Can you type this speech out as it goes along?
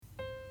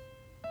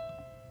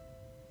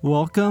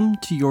Welcome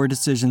to Your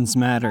Decisions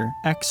Matter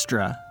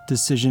Extra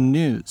Decision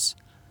News.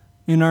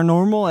 In our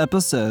normal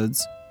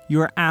episodes,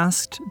 you are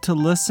asked to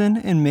listen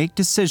and make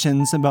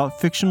decisions about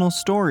fictional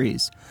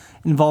stories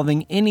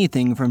involving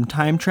anything from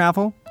time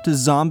travel to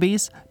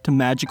zombies to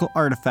magical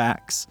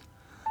artifacts.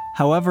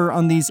 However,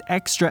 on these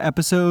extra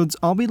episodes,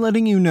 I'll be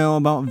letting you know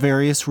about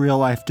various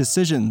real-life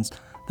decisions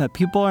that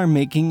people are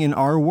making in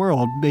our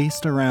world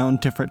based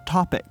around different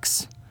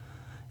topics.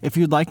 If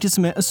you'd like to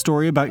submit a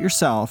story about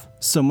yourself,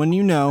 someone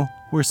you know,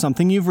 or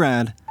something you've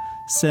read,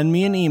 send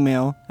me an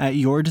email at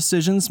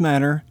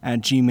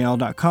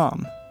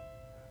yourdecisionsmatter@gmail.com.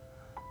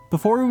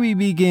 Before we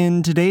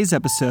begin today's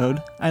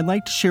episode, I'd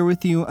like to share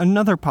with you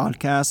another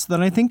podcast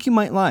that I think you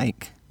might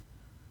like.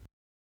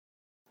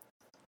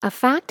 A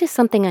fact is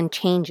something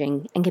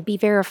unchanging and can be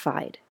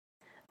verified.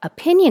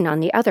 Opinion, on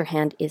the other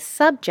hand, is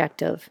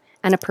subjective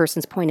and a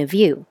person's point of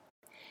view.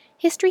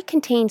 History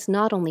contains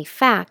not only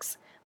facts,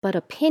 but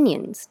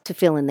opinions to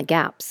fill in the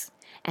gaps,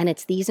 and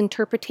it's these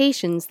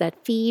interpretations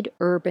that feed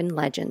urban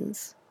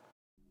legends.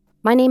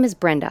 My name is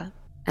Brenda,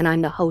 and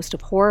I'm the host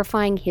of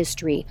Horrifying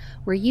History,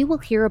 where you will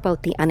hear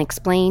about the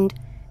unexplained,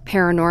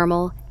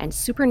 paranormal, and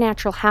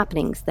supernatural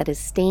happenings that has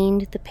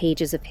stained the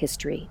pages of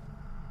history.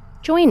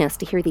 Join us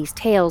to hear these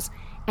tales,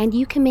 and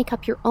you can make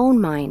up your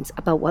own minds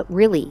about what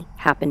really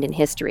happened in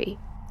history.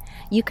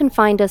 You can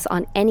find us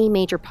on any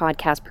major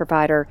podcast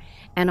provider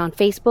and on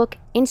Facebook,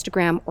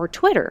 Instagram, or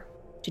Twitter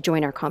to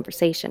join our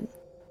conversation.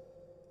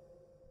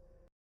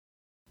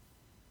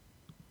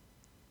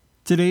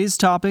 Today's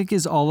topic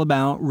is all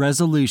about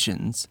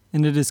resolutions,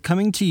 and it is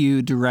coming to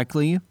you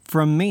directly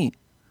from me.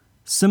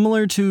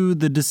 Similar to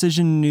the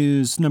Decision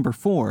News number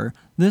 4,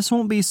 this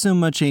won't be so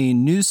much a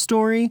news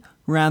story,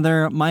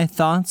 rather my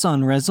thoughts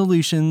on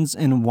resolutions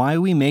and why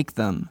we make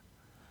them.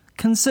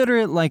 Consider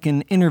it like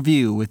an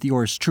interview with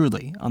yours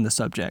truly on the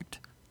subject.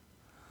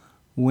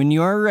 When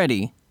you are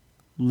ready,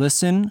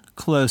 listen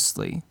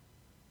closely.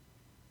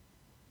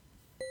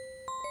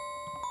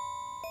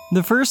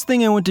 The first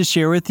thing I want to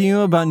share with you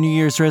about New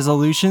Year's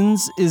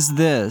resolutions is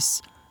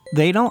this.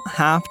 They don't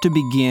have to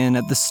begin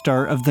at the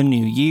start of the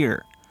new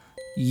year.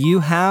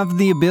 You have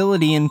the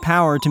ability and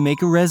power to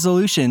make a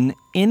resolution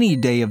any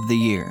day of the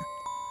year.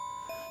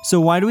 So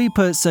why do we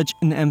put such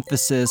an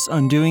emphasis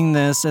on doing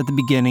this at the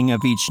beginning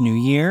of each new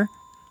year?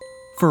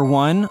 For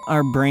one,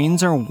 our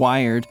brains are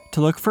wired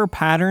to look for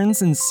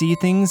patterns and see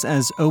things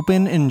as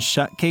open and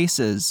shut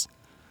cases.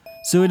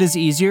 So it is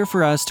easier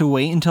for us to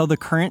wait until the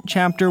current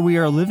chapter we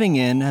are living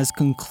in has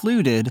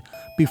concluded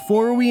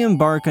before we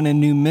embark on a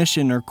new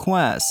mission or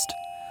quest.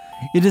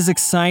 It is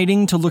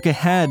exciting to look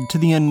ahead to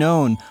the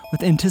unknown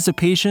with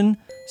anticipation,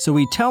 so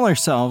we tell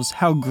ourselves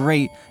how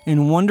great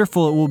and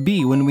wonderful it will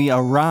be when we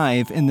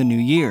arrive in the new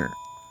year.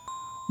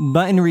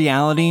 But in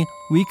reality,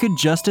 we could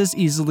just as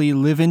easily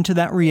live into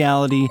that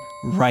reality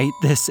right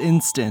this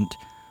instant.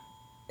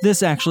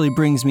 This actually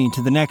brings me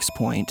to the next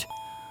point.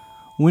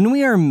 When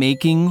we are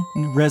making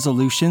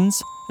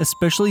resolutions,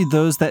 especially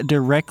those that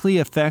directly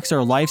affects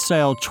our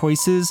lifestyle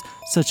choices,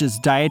 such as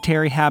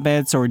dietary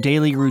habits or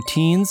daily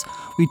routines,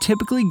 we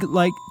typically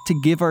like to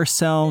give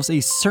ourselves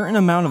a certain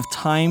amount of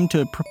time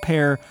to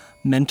prepare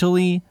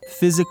mentally,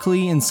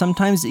 physically, and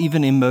sometimes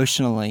even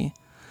emotionally.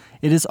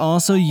 It is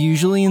also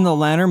usually in the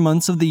latter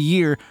months of the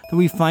year that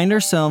we find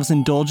ourselves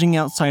indulging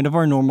outside of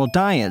our normal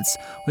diets,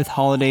 with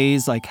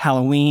holidays like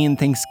Halloween,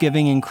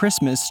 Thanksgiving, and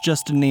Christmas,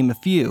 just to name a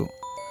few.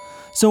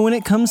 So when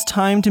it comes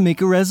time to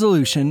make a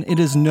resolution, it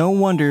is no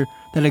wonder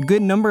that a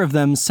good number of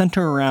them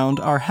center around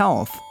our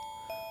health.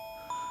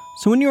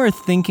 So when you are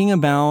thinking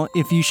about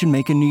if you should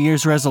make a New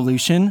Year's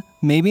resolution,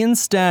 maybe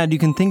instead you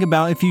can think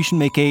about if you should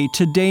make a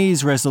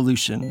today's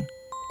resolution.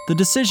 The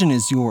decision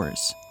is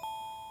yours.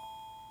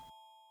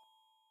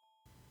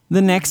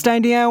 The next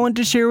idea I want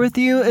to share with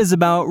you is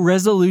about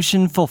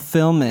resolution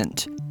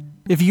fulfillment.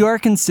 If you are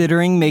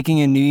considering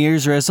making a New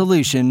Year's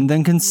resolution,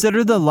 then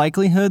consider the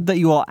likelihood that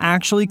you will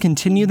actually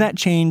continue that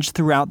change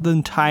throughout the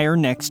entire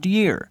next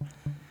year.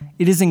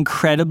 It is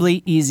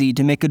incredibly easy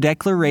to make a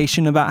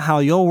declaration about how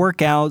you'll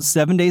work out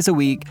 7 days a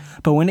week,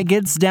 but when it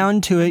gets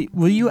down to it,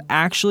 will you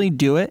actually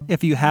do it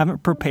if you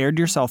haven't prepared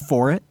yourself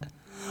for it?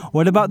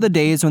 What about the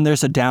days when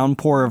there's a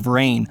downpour of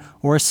rain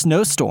or a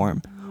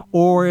snowstorm?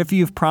 Or if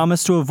you've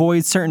promised to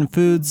avoid certain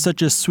foods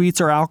such as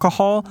sweets or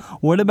alcohol,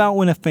 what about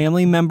when a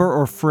family member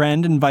or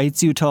friend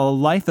invites you to a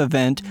life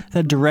event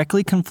that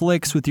directly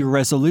conflicts with your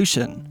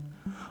resolution?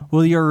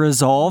 Will your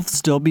resolve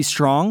still be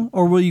strong,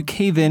 or will you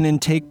cave in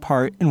and take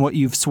part in what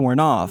you've sworn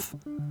off?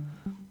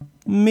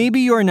 Maybe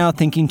you are now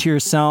thinking to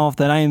yourself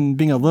that I am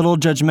being a little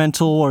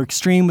judgmental or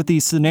extreme with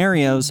these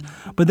scenarios,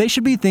 but they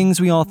should be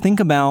things we all think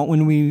about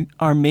when we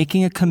are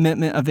making a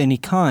commitment of any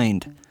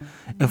kind.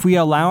 If we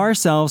allow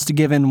ourselves to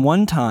give in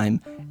one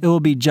time, it will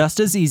be just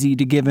as easy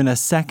to give in a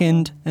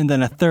second, and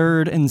then a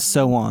third, and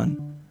so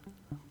on.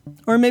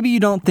 Or maybe you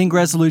don't think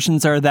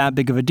resolutions are that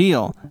big of a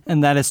deal,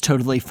 and that is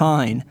totally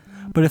fine.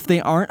 But if they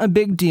aren't a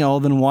big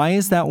deal, then why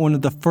is that one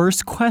of the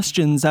first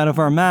questions out of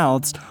our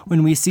mouths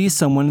when we see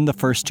someone in the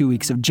first 2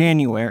 weeks of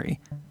January?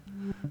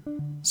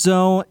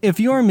 So, if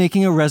you are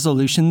making a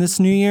resolution this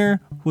new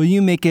year, will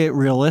you make it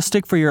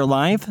realistic for your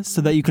life so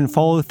that you can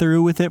follow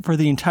through with it for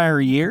the entire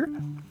year?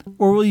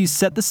 Or will you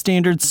set the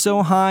standards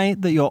so high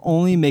that you'll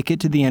only make it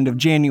to the end of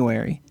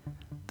January?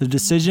 The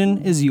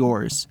decision is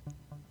yours.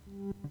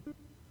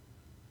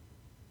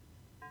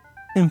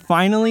 And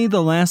finally,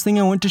 the last thing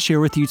I want to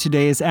share with you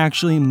today is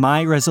actually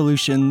my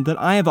resolution that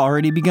I have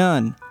already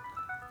begun.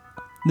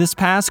 This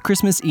past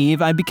Christmas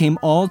Eve, I became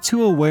all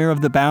too aware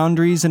of the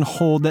boundaries and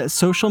hold that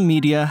social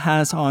media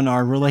has on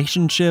our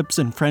relationships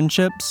and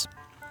friendships.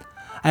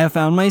 I have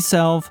found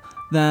myself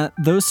that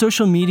though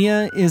social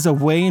media is a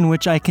way in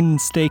which I can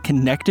stay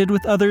connected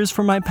with others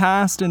from my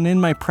past and in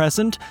my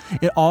present,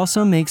 it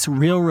also makes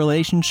real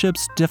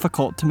relationships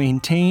difficult to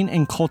maintain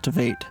and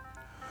cultivate.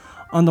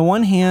 On the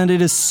one hand,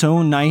 it is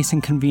so nice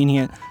and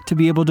convenient to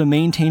be able to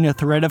maintain a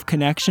thread of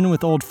connection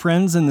with old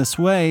friends in this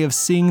way of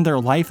seeing their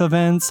life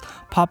events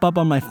pop up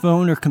on my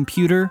phone or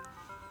computer.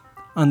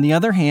 On the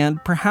other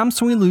hand,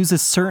 perhaps we lose a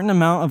certain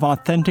amount of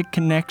authentic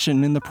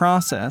connection in the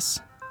process.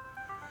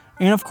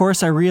 And of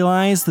course, I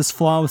realize this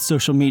flaw with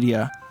social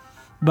media.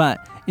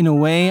 But in a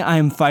way, I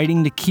am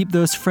fighting to keep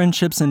those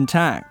friendships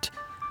intact.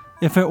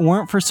 If it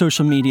weren't for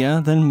social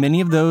media, then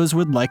many of those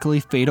would likely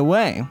fade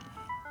away.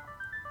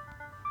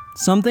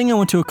 Something I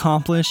want to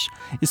accomplish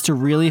is to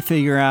really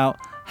figure out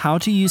how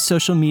to use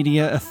social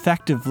media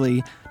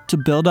effectively to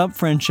build up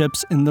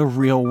friendships in the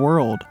real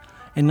world,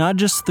 and not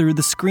just through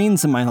the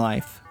screens in my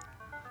life.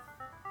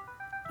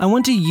 I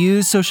want to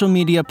use social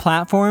media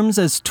platforms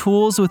as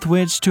tools with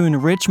which to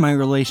enrich my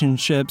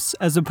relationships,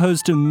 as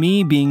opposed to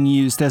me being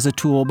used as a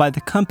tool by the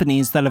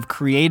companies that have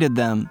created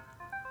them.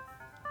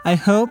 I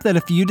hope that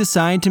if you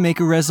decide to make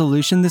a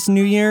resolution this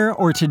new year,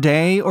 or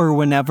today, or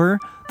whenever,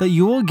 that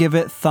you will give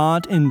it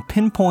thought and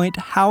pinpoint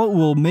how it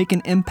will make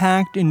an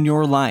impact in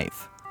your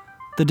life.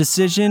 The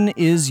decision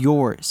is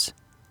yours.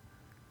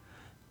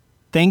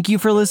 Thank you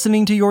for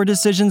listening to Your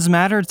Decisions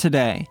Matter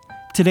today.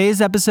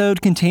 Today's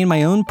episode contained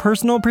my own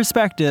personal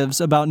perspectives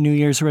about New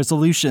Year's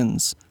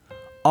resolutions.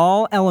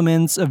 All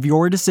elements of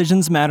Your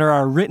Decisions Matter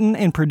are written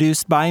and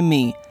produced by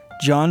me,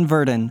 John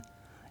Verdon.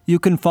 You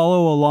can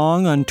follow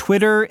along on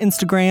Twitter,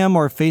 Instagram,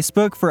 or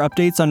Facebook for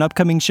updates on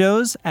upcoming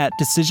shows at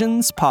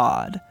Decisions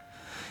Pod.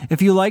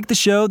 If you like the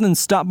show, then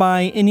stop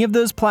by any of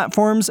those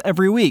platforms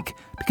every week,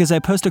 because I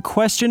post a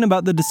question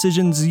about the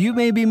decisions you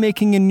may be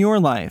making in your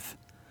life.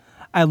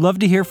 I'd love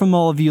to hear from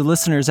all of you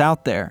listeners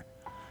out there.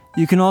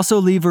 You can also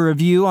leave a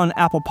review on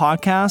Apple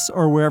Podcasts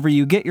or wherever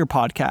you get your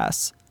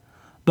podcasts.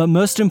 But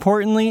most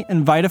importantly,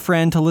 invite a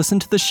friend to listen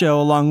to the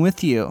show along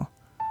with you.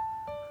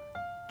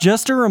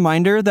 Just a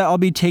reminder that I'll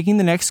be taking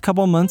the next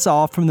couple months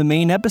off from the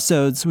main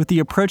episodes with the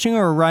approaching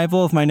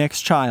arrival of my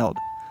next child.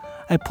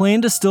 I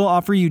plan to still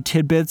offer you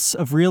tidbits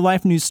of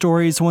real-life news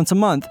stories once a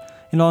month,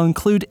 and I'll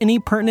include any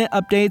pertinent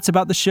updates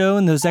about the show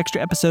in those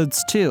extra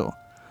episodes too.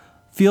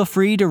 Feel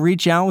free to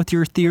reach out with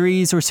your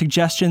theories or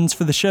suggestions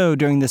for the show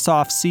during this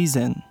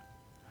off-season.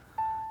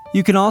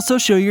 You can also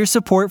show your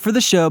support for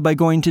the show by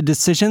going to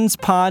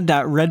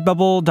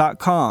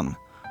decisionspod.redbubble.com.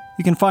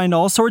 You can find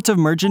all sorts of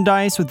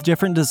merchandise with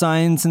different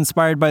designs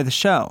inspired by the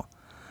show.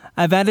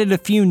 I've added a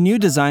few new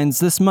designs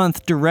this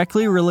month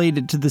directly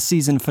related to the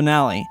season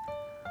finale.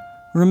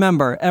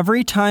 Remember,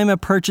 every time a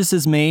purchase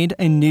is made,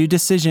 a new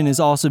decision is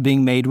also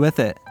being made with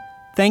it.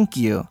 Thank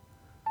you.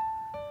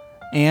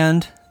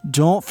 And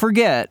don't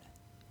forget,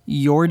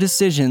 your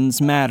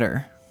decisions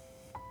matter.